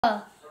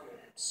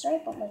Sorry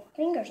about my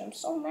fingers. I'm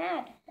so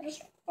mad. I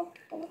just want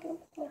people looking at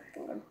my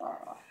finger.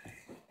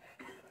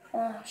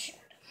 Oh shit.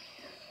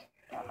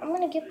 I'm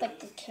gonna get like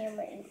the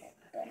camera in.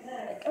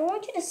 Like, I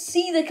want you to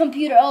see the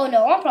computer. Oh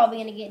no, I'm probably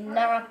gonna get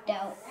knocked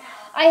out.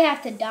 I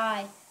have to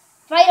die.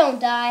 If I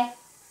don't die.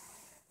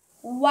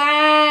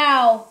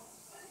 Wow.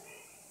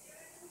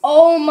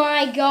 Oh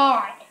my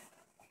god.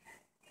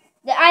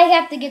 I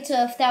have to get to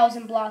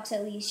 1,000 blocks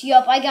at least.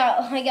 Yup, I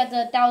got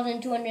the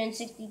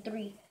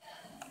 1,263.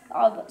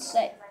 I was about to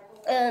say.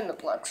 And the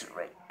blocks are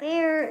right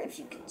there. If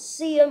you can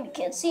see them, you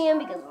can't see them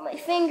because of my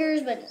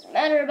fingers, but it doesn't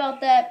matter about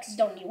that because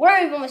don't need to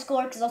worry about my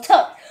score because I'll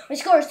tell you. My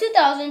score is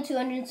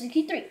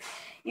 2,263.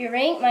 Your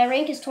rank, my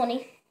rank is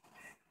 20.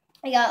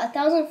 I got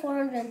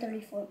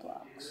 1,434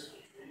 blocks.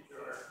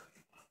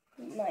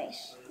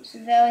 Nice. This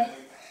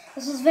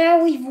is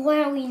very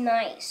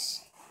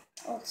nice.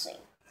 Let's see.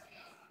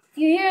 If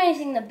you hear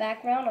anything in the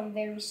background, I'm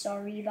very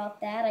sorry about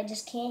that. I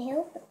just can't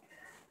help it.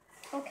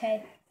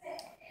 Okay.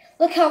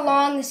 Look how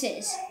long this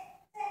is.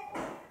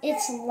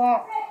 It's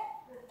long.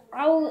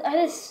 I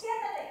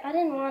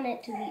didn't want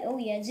it to be. Oh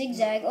yeah,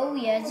 zigzag. Oh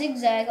yeah,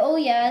 zigzag. Oh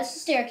yeah, it's a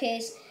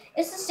staircase.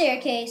 It's a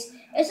staircase.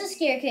 It's a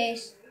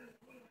staircase.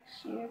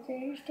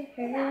 Staircase to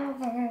heaven.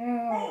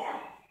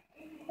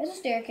 It's a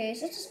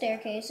staircase. It's a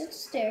staircase. It's a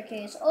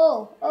staircase.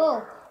 Oh.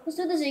 Let's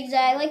do the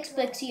zigzag like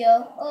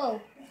Splixio. Oh.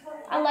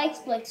 I like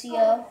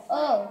Splixio.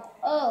 Oh,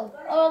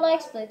 I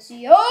like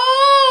Splixio.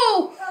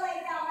 Oh!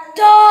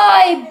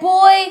 Die,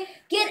 boy!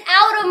 Get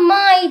out of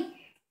my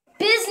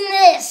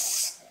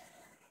business!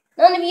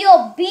 None of you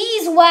are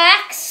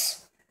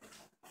beeswax.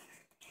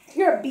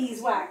 You're a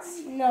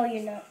beeswax. No,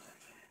 you're not.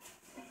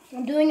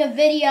 I'm doing a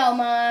video,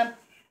 Mom.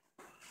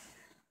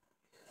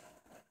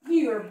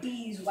 You're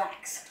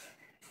beeswax.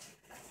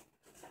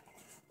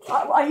 Do you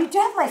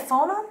have my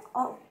phone on?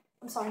 Oh,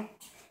 I'm sorry.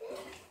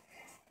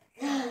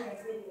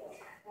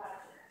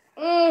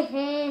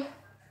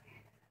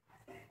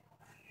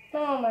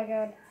 Oh my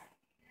god.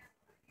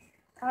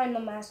 I'm the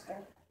master.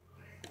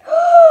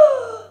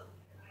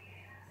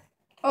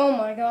 Oh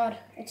my god.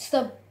 It's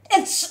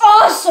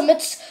awesome.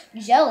 It's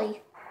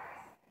jelly.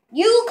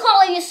 You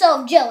calling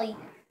yourself jelly.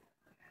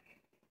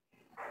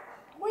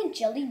 Wait,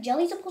 jelly?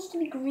 Jelly's supposed to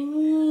be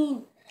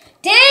green.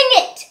 Dang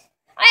it!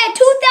 I had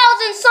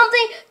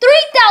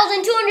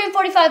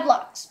 3,245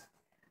 blocks.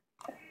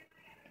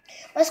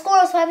 My score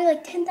was probably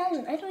like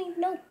 10,000. I don't even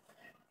know.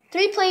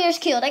 3 players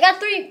killed. I got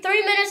 3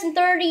 minutes and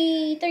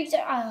 30 seconds.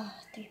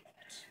 3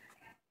 minutes.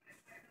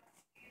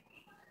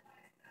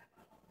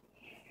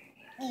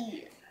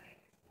 Yeah.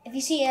 If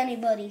you see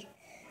anybody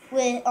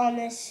on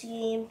this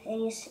game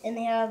and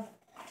they have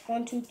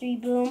 1, 2, 3,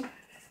 boom,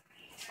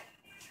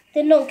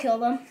 then don't kill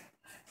them.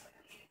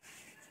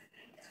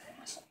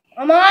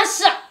 I'm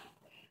awesome.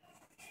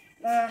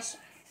 Awesome.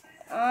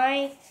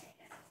 I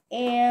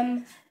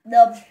am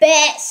the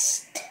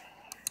best.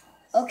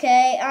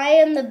 Okay, I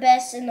am the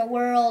best in the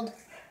world.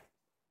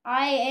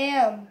 I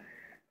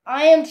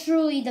am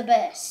truly the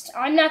best.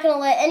 I'm not going to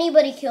let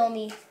anybody kill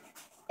me.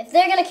 If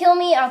they're going to kill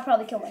me, I'll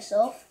probably kill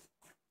myself.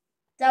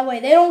 That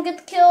way they don't get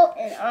the kill,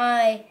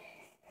 and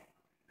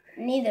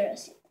neither of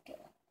us get the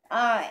kill.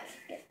 I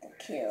get the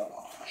kill.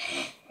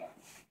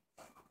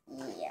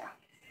 Yeah.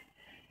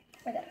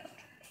 I got it.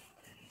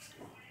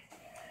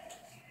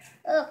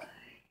 Okay.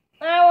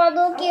 I want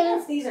to kill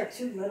him. These are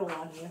too little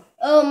on you.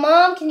 Oh,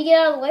 Mom, can you get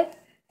out of the way?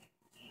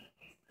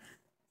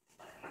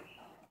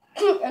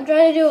 I'm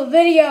trying to do a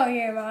video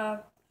here, Mom.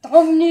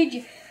 Don't need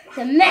you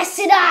to mess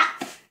it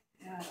up.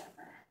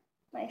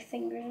 My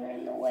fingers are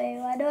in the way.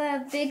 Why do I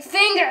have big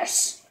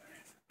fingers?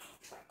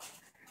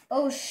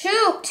 Oh,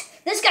 shoot.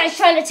 This guy's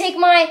trying to take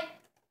my...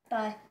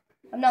 Bye.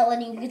 I'm not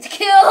letting you get the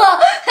kill.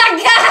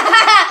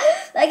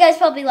 That guy's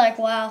probably like,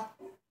 wow.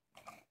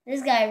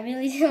 This guy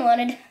really didn't want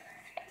to die.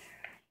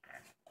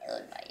 Kill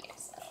it by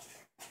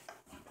yourself.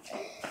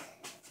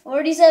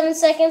 47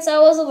 seconds I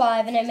was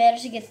alive, and I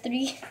managed to get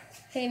 3...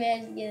 Hey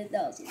man, get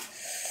 1,000.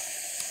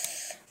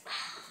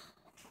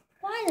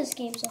 Why is this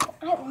game so fun?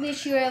 I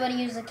wish you were able to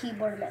use the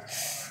keyboard, man.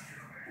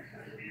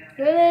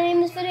 What am I gonna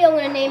name this video? I'm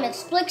gonna name it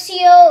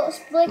Splixio,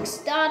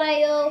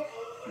 Splix.io.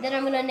 Then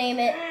I'm gonna name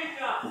it.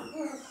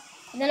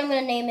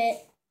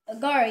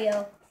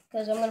 Agar.io,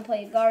 because I'm gonna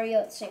play Agar.io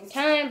at the same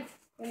time.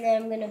 And then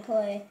I'm gonna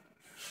play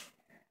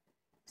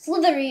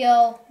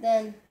Slither.io.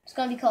 Then it's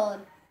gonna be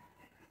called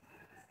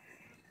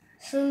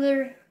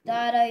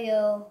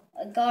Slither.io,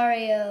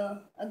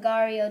 Agar.io,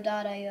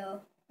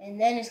 and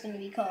then it's going to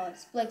be called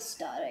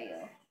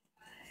Splix.io.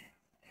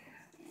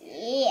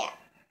 Yeah.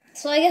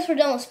 So I guess we're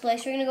done with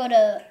Splix. We're going to go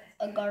to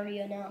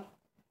Agar.io now.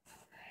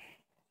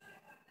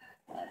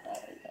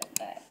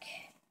 Back.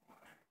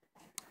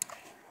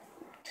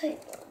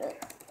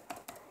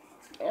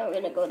 Now we're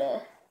going to go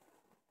to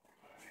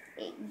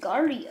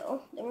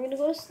Agar.io. Then we're going to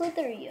go to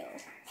Slither.io.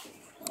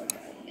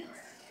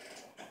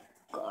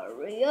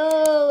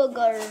 Agar.io.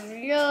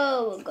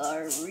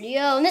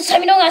 And this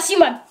time you don't gotta see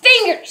my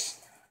fingers.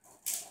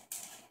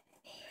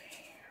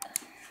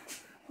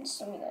 This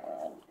time you gotta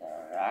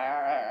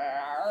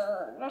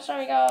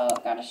sorry,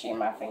 gotta shave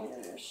my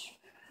fingers.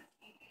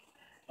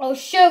 Oh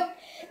shoot!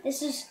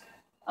 This is.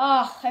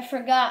 Oh, I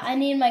forgot. I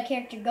named my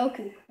character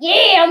Goku.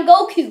 Yeah, I'm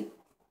Goku.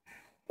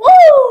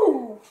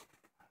 Woo!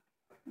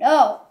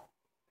 No.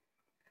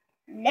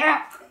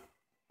 Now.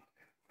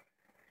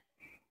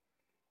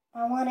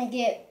 I want to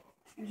get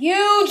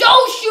huge.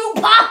 Oh shoot,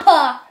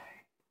 Papa.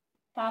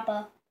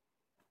 Papa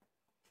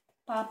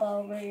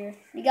over here.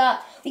 We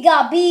got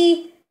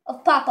B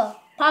of Papa.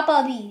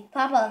 Papa B.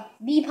 Papa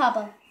B.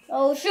 Papa.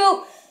 Oh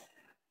shoot.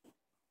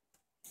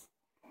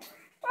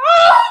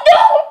 Oh no.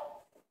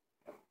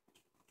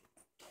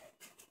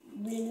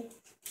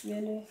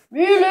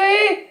 Really?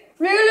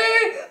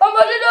 I'm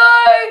about to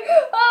die.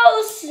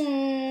 Oh,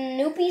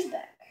 Snoopy's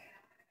back.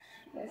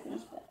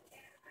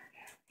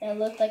 That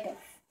looked like a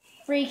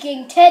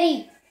freaking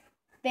teddy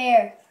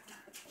bear.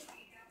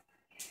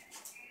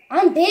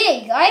 I'm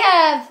big. I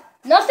have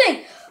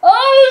nothing.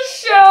 Oh,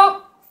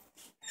 shoot.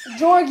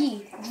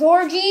 Georgie.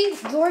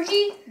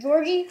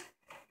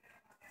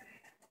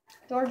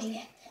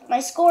 My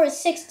score is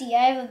 60.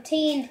 I have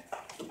obtained.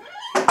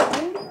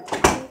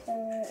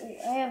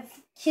 I have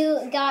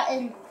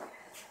gotten.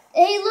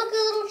 Hey, look, a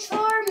little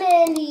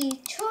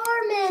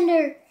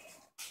Charmander.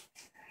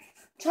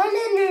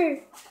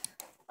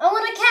 I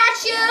want to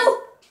catch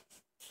you.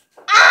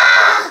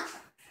 Ah!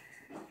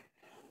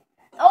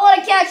 I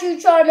want to catch you,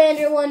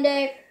 Charmander, one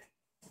day.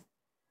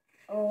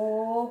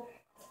 Oh,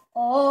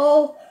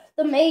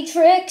 the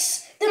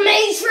Matrix. I'll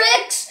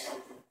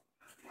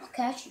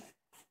catch you.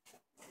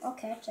 I'll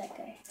catch that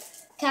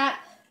guy.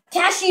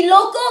 Kashi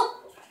Loco?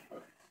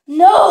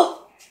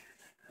 No!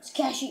 It's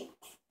Kashi.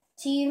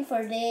 Team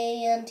for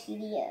Day and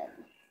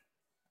TDM.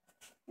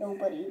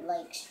 Nobody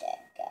likes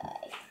that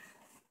guy.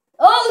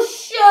 Oh,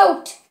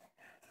 shoot!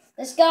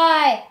 This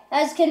guy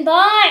has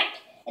combined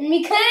and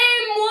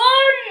became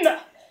one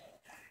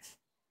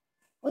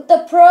with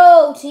the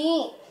pro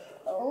team.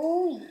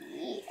 Oh,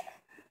 yeah.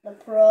 The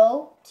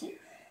pro team.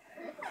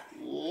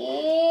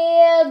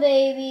 Yeah,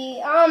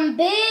 baby. I'm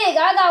big.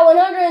 I got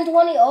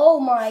 120. Oh,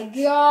 my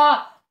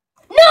God.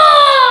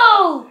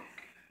 No!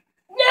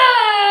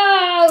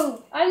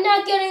 I'm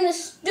not getting the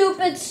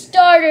stupid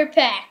starter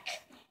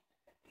pack.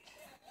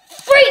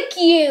 Freak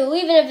you!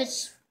 Even if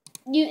it's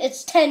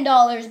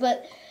 $10,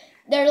 but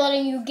they're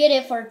letting you get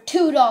it for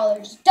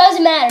 $2.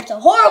 Doesn't matter. It's a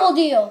horrible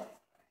deal.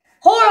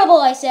 Horrible,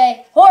 I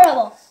say.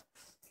 Horrible.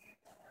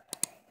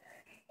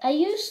 I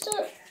used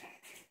to...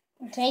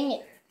 Dang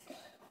it.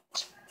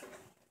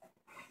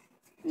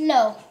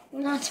 No,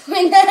 I'm not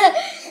doing that.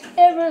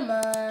 Never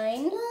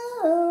mind.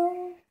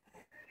 No.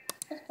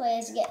 Let's play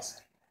as a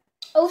guest.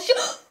 Oh, shoot.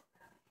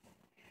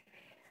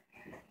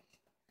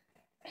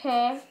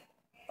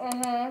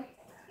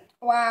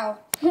 Wow.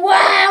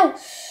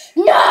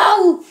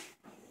 No!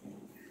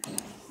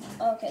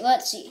 Okay,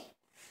 let's see.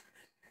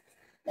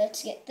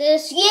 Let's get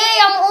this. Yay,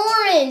 I'm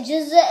orange.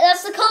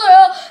 That's the color.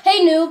 Oh,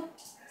 hey, noob.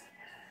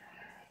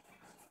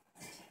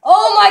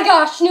 Oh my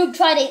gosh, Noob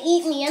tried to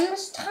eat me. I'm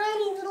this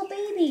tiny little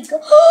baby.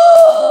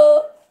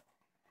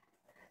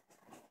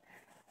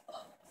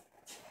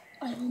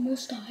 I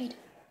almost died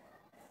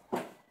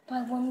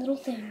by one little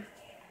thing,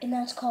 and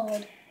that's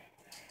called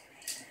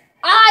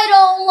I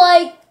don't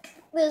like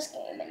this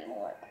game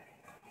anymore.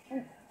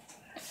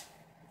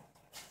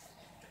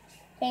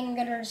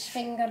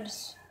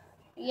 Fingers.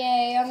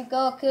 Yay, I'm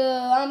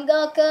Goku. I'm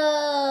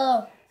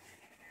gonna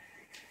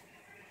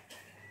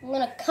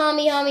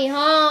Kamehameha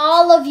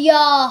all of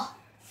y'all.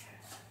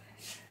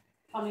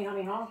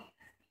 Kamehameha?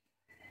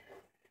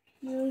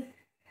 Really?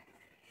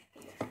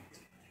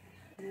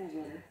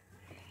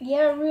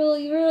 Yeah,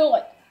 really.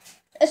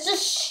 It's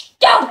just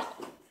stupid.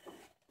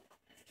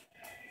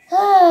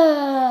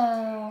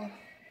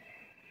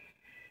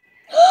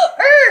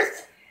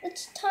 Earth!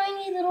 It's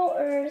tiny little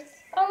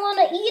Earth. I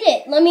wanna eat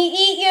it. Let me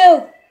eat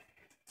you.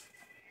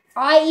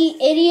 I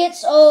eat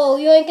idiots. Oh,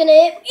 you ain't gonna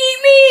eat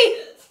me.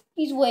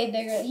 He's way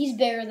bigger. He's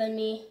bigger than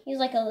me. He's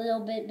like a little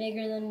bit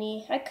bigger than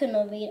me. I couldn't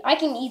have eaten. I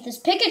can eat this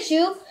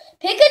Pikachu.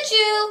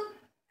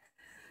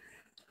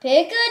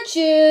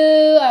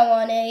 I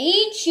want to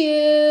eat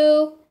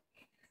you.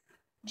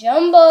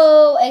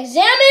 Jumbo.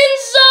 Examine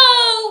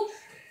Zo.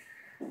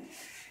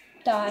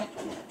 Die.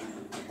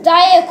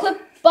 Die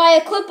by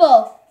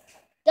Equipo.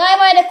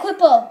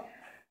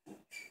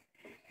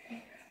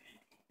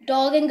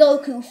 Dog and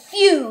Goku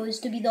fuse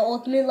to be the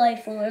ultimate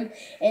life form,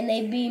 and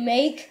they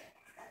make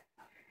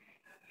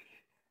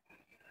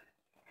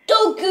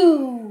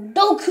Doku!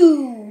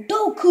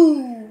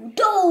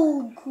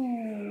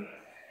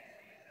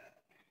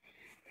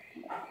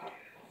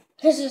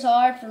 This is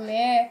hard for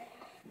me.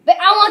 But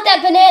I want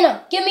that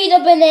banana. Give me the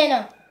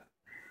banana.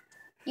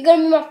 You're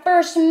gonna be my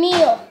first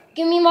meal.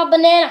 Give me my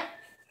banana.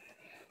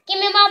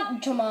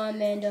 Come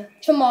on,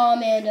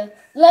 Amanda.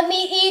 Let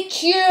me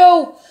eat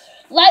you.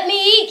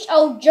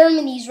 Oh,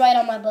 Germany's right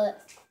on my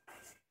butt.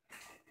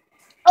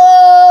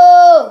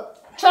 Oh!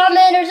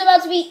 Charmander's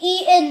about to be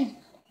eaten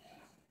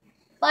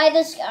by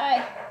this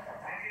guy.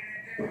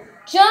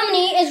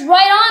 Germany is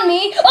right on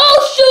me. Oh,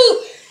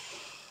 shoot!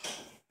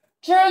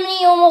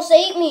 Germany almost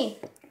ate me.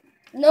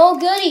 No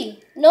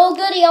goody. No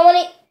goody. I want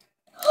to...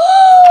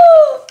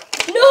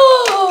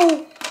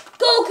 No!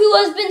 Goku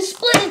has been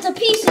split into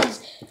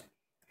pieces.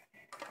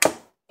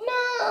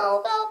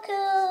 No,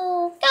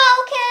 Goku.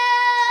 Goku!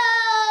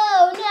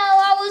 No,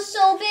 I was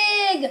so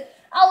big.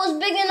 I was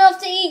big enough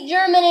to eat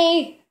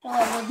Germany.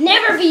 I would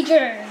never be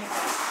German.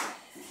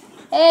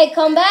 Hey,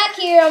 come back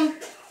here. I'm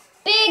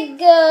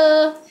big.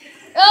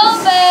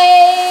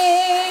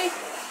 Obey.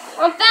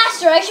 I'm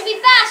faster. I should be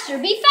faster.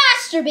 Be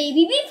faster,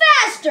 baby. Be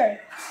faster.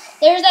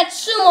 There's that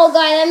sumo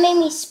guy that made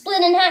me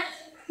split in half.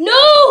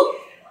 No!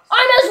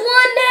 I'm as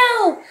one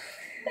now.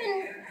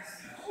 And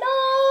no!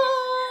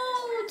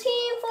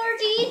 Team for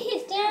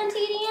Dan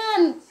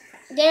TDM.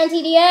 Dan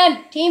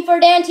TDM. Team for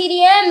Dan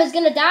TDM is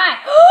gonna die.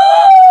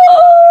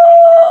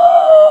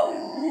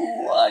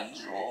 What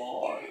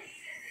joy.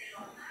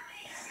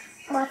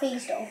 My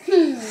face though.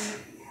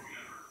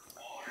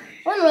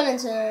 I want to run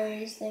into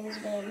these things,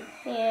 man.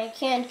 Yeah,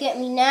 can't get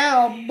me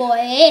now,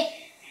 boy.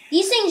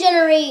 These things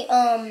generate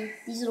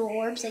these little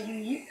orbs that you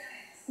eat.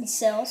 These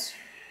cells.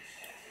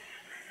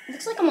 It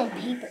looks like I'm on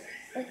paper.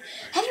 Like,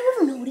 have you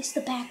ever noticed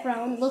the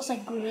background? It looks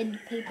like grid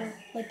paper,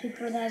 like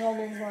paper that has all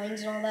those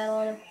lines and all that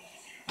on it.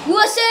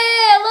 USA,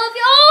 I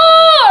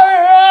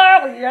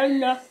love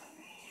you.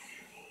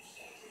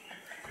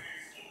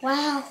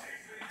 Wow,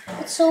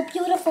 it's so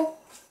beautiful.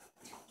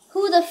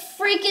 Who the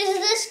freak is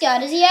this guy?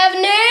 Does he have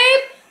a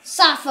name?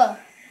 Safa.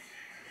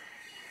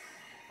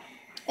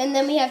 And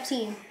then we have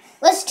team.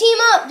 Let's team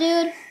up,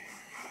 dude.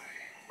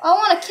 I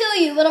want to kill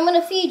you, but I'm going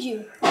to feed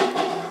you.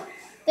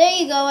 There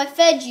you go, I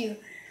fed you.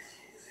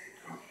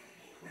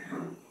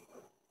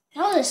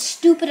 That was a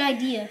stupid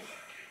idea.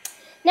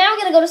 Now we're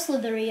going to go to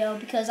Slitherio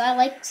because I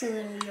like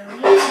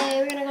Slitherio. Yay,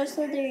 we're going to go to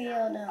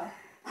Slitherio now.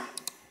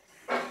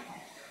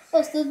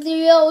 Oh,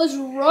 Slitherio is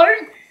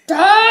right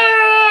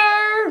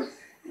there.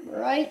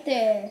 Right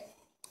there.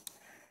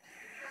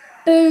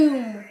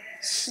 Boom.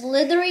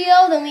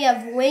 Slitherio, then we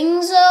have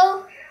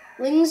Wingzio.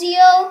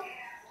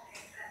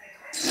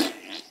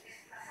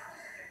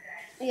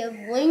 We have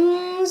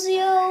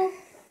Wingzio.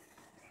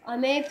 I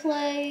may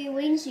play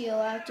Wingzio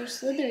after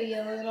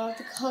Slitherio, and I'll have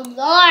to come.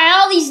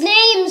 All these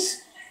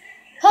names!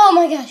 Oh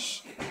my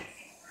gosh.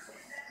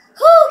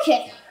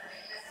 Okay.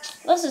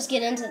 Let's just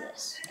get into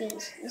this,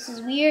 because this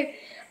is weird.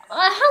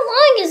 How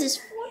long is this?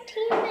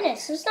 14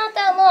 minutes. It's not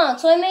that long.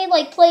 So I may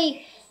like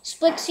play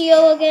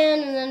Splixio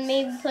again, and then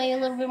maybe play a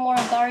little bit more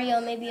of Dario,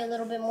 maybe a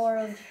little bit more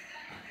of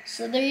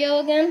Slitherio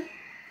again.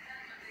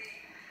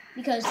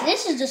 Because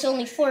this is just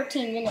only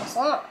 14 minutes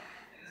long.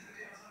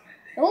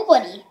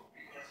 Nobody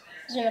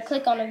is gonna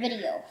click on a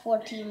video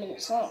 14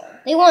 minutes long.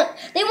 They want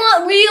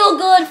real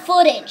good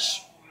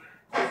footage.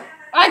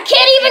 I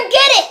can't even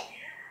get it.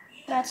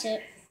 That's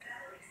it.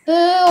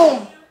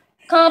 Boom.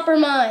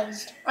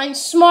 Compromised. I'm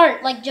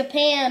smart like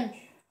Japan.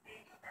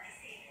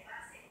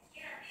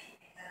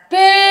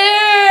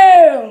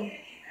 Boom.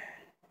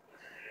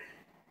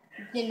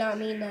 Did not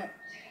mean that.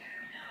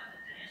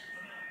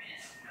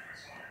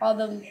 All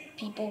the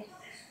people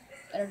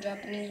that are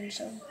Japanese and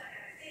so.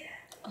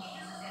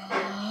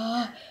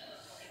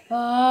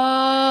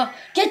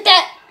 Get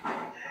that!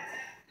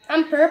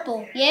 I'm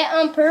purple. Yeah,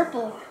 I'm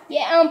purple.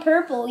 Yeah, I'm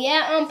purple.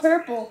 Yeah, I'm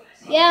purple.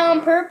 Yeah,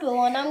 I'm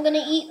purple. And I'm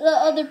gonna eat the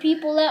other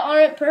people that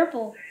aren't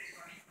purple.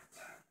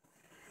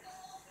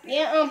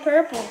 Yeah, I'm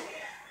purple.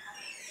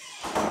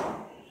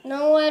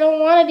 No, I don't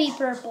want to be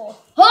purple.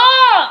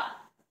 Ha!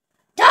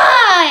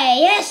 Die!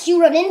 Yes, you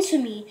run into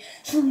me,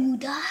 so you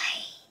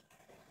die.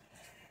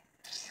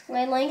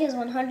 My rank is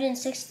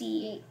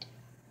 168.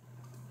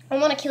 I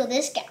want to kill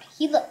this guy.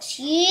 He looks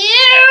He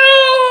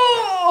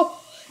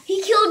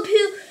killed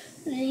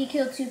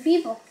two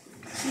people.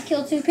 He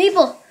killed two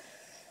people.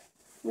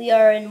 We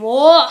are in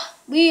war.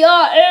 We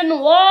are in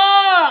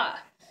war.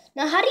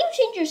 Now, how do you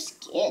change your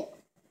skin?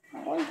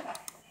 I wonder.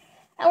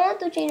 I want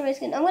to change my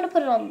skin. I'm gonna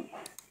put it on.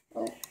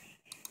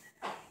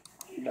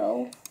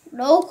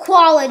 No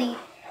quality.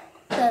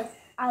 Because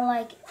I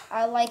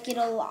like it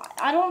a lot.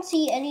 I don't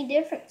see any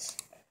difference.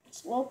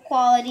 It's low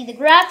quality. The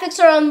graphics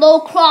are on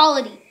low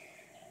quality.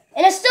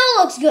 And it still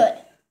looks good.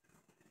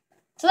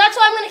 So that's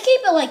why I'm going to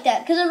keep it like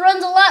that. Because it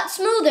runs a lot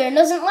smoother and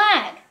doesn't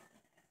lag.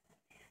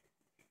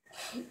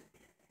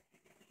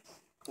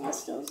 It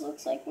still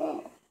looks like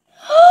normal.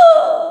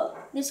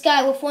 This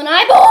guy with one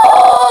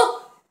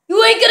eyeball.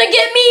 You ain't going to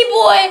get me,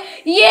 boy.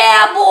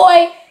 Yeah,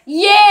 boy.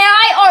 Yeah,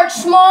 I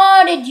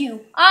outsmarted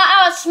you.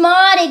 I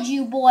outsmarted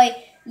you, boy.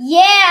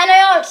 Yeah, and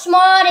I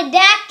outsmarted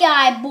that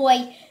guy,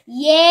 boy.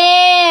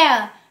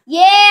 Yeah.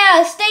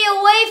 Yeah, stay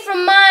away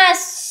from my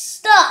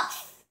stuff.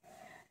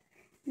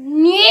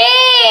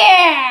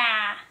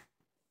 Yeah!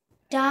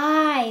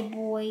 Die,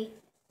 boy.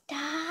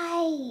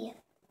 Die.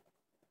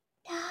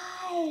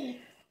 Die.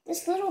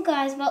 This little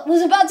guy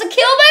was about to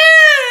kill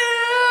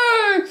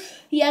me!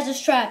 He has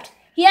us trapped.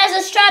 He has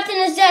us trapped in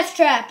his death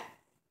trap.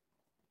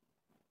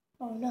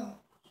 Oh, no.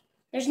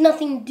 There's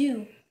nothing to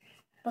do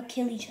but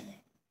kill each other.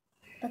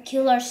 But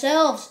kill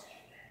ourselves.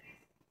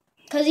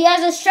 Because he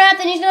has us trapped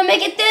and he's going to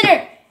make it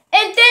thinner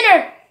and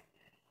thinner.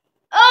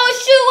 Oh,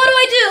 shoot. What do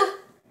I do?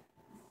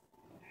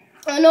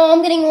 I know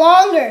I'm getting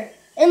longer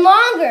and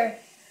longer.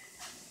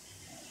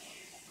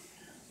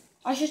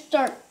 I should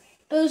start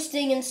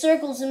boosting in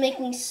circles and make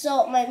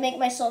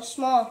myself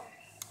small.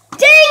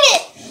 Dang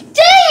it!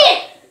 Dang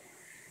it!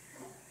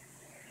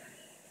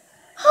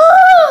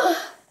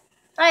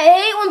 I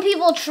hate when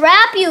people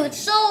trap you. It's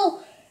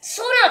so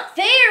not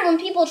fair when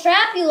people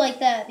trap you like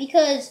that,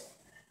 because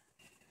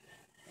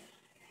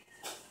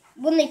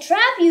when they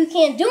trap you, you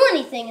can't do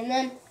anything,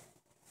 and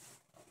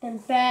then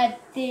bad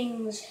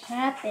things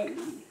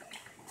happen.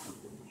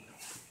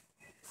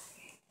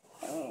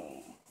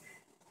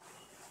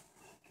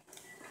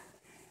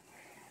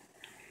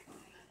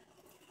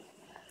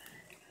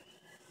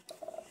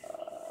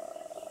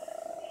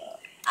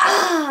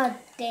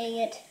 Dang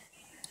it.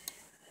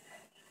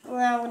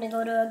 Now we're gonna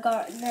go to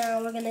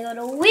now we're gonna go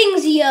to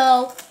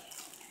Wingzio.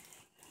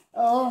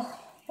 Oh,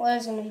 what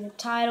is gonna be the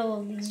title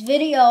of this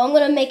video? I'm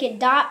gonna make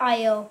it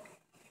 .io.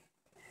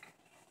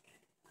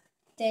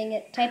 Dang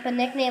it. Type a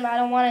nickname. I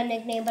don't want a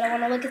nickname, but I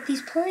want to look at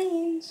these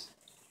planes.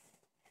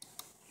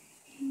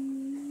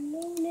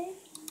 No names.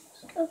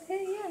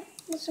 Okay, yeah.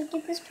 Let's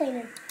get this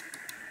plane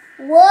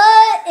in.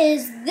 What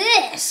is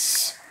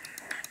this?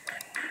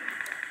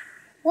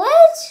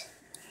 What?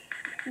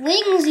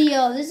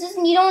 Wingzio. This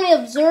isn't. You don't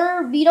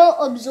observe. You don't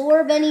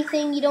absorb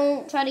anything. You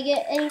don't try to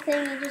get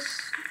anything. You just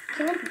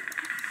kill people.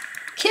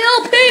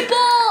 Kill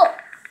people.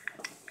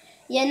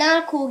 Yeah,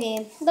 not a cool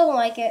game. Don't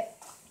like it.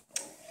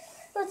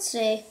 Let's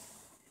see.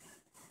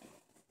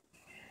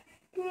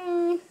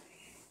 I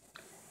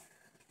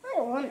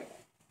wonder.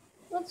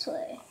 Let's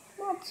see.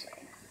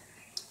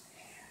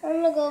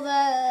 I'm gonna go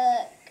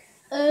back.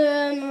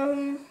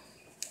 I'm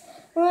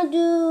gonna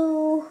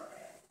do.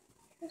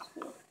 Let's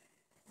see.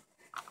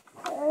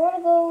 I want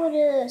to go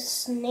to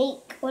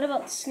Snake. What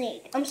about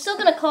Snake? I'm still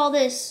going to call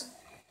this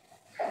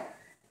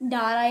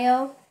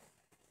 .io.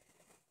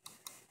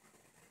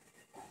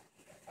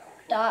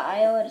 .io.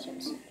 I just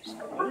want to see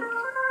Snake. No.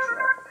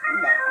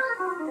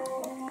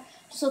 I'm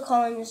still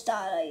calling this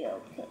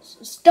 .io because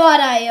it's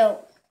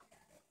 .io.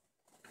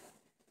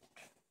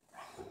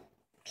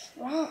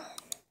 Tron.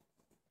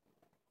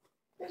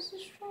 This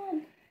is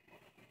Tron.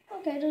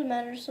 Okay, it doesn't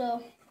matter.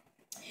 So,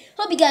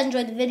 hope you guys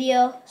enjoyed the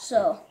video.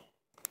 So,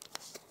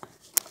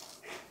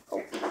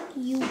 hope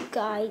you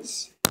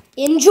guys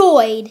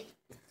enjoyed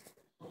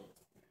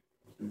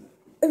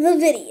the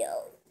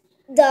video.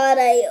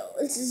 .io.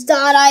 This is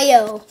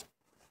 .io.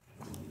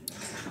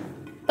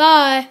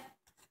 Bye.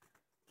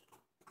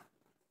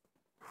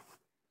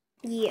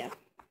 Yeah.